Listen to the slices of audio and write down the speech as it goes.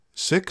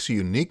6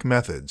 unique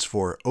methods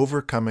for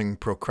overcoming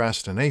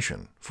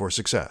procrastination for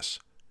success.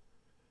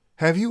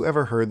 Have you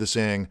ever heard the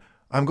saying,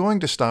 "I'm going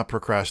to stop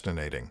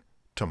procrastinating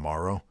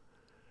tomorrow"?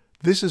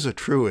 This is a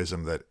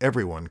truism that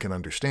everyone can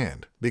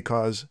understand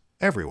because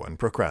everyone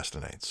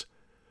procrastinates.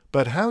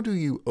 But how do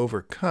you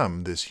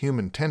overcome this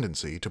human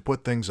tendency to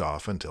put things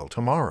off until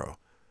tomorrow?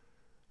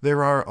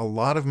 There are a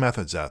lot of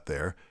methods out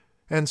there,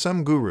 and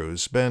some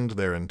gurus spend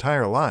their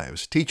entire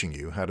lives teaching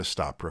you how to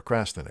stop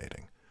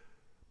procrastinating.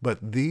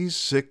 But these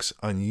 6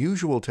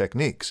 unusual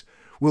techniques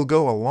will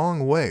go a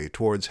long way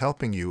towards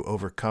helping you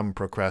overcome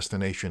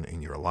procrastination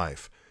in your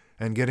life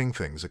and getting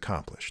things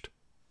accomplished.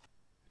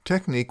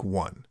 Technique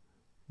 1.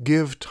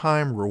 Give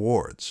time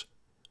rewards.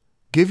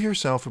 Give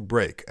yourself a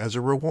break as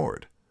a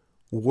reward.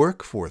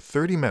 Work for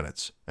 30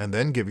 minutes and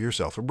then give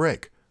yourself a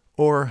break,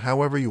 or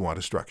however you want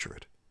to structure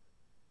it.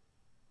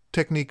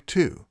 Technique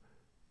 2.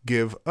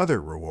 Give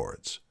other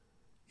rewards.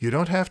 You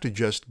don't have to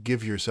just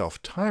give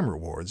yourself time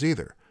rewards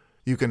either.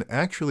 You can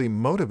actually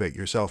motivate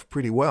yourself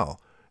pretty well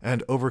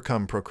and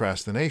overcome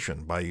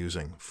procrastination by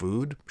using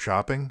food,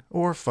 shopping,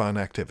 or fun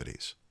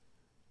activities.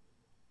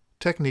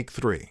 Technique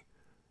 3.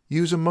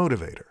 Use a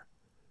motivator.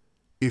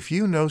 If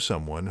you know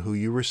someone who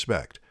you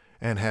respect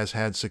and has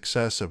had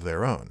success of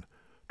their own,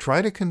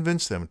 try to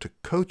convince them to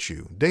coach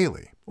you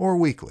daily or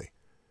weekly.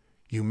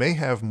 You may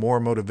have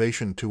more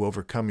motivation to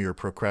overcome your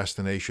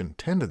procrastination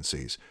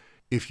tendencies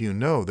if you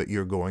know that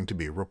you're going to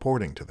be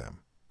reporting to them.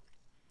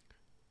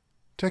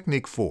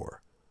 Technique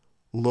 4.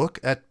 Look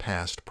at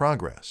past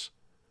progress.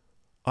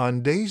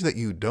 On days that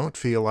you don't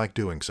feel like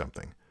doing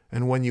something,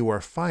 and when you are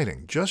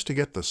fighting just to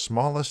get the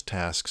smallest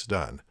tasks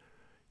done,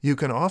 you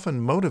can often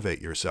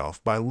motivate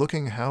yourself by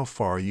looking how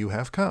far you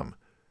have come.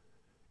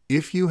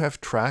 If you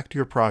have tracked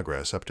your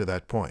progress up to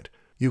that point,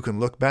 you can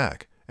look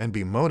back and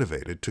be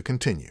motivated to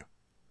continue.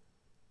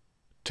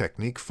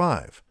 Technique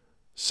 5.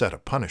 Set a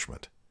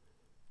punishment.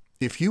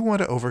 If you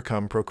want to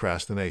overcome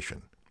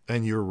procrastination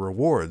and your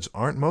rewards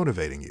aren't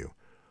motivating you,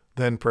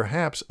 then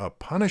perhaps a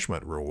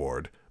punishment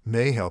reward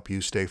may help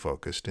you stay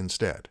focused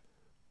instead.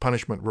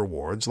 Punishment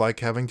rewards like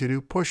having to do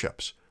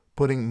push-ups,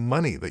 putting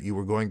money that you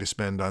were going to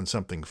spend on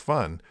something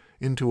fun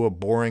into a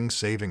boring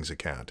savings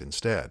account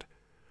instead,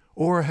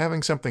 or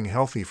having something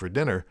healthy for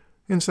dinner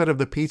instead of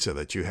the pizza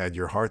that you had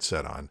your heart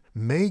set on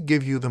may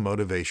give you the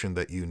motivation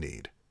that you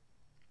need.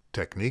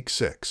 Technique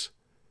 6.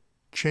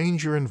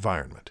 Change your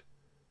environment.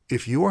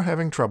 If you are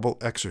having trouble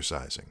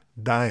exercising,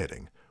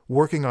 dieting,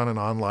 working on an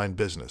online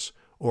business,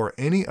 or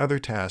any other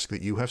task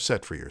that you have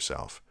set for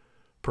yourself,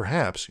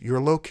 perhaps your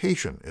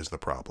location is the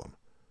problem.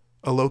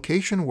 A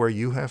location where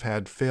you have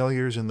had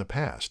failures in the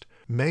past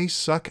may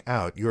suck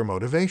out your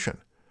motivation,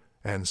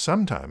 and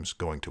sometimes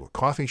going to a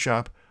coffee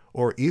shop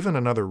or even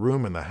another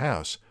room in the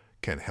house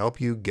can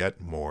help you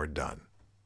get more done.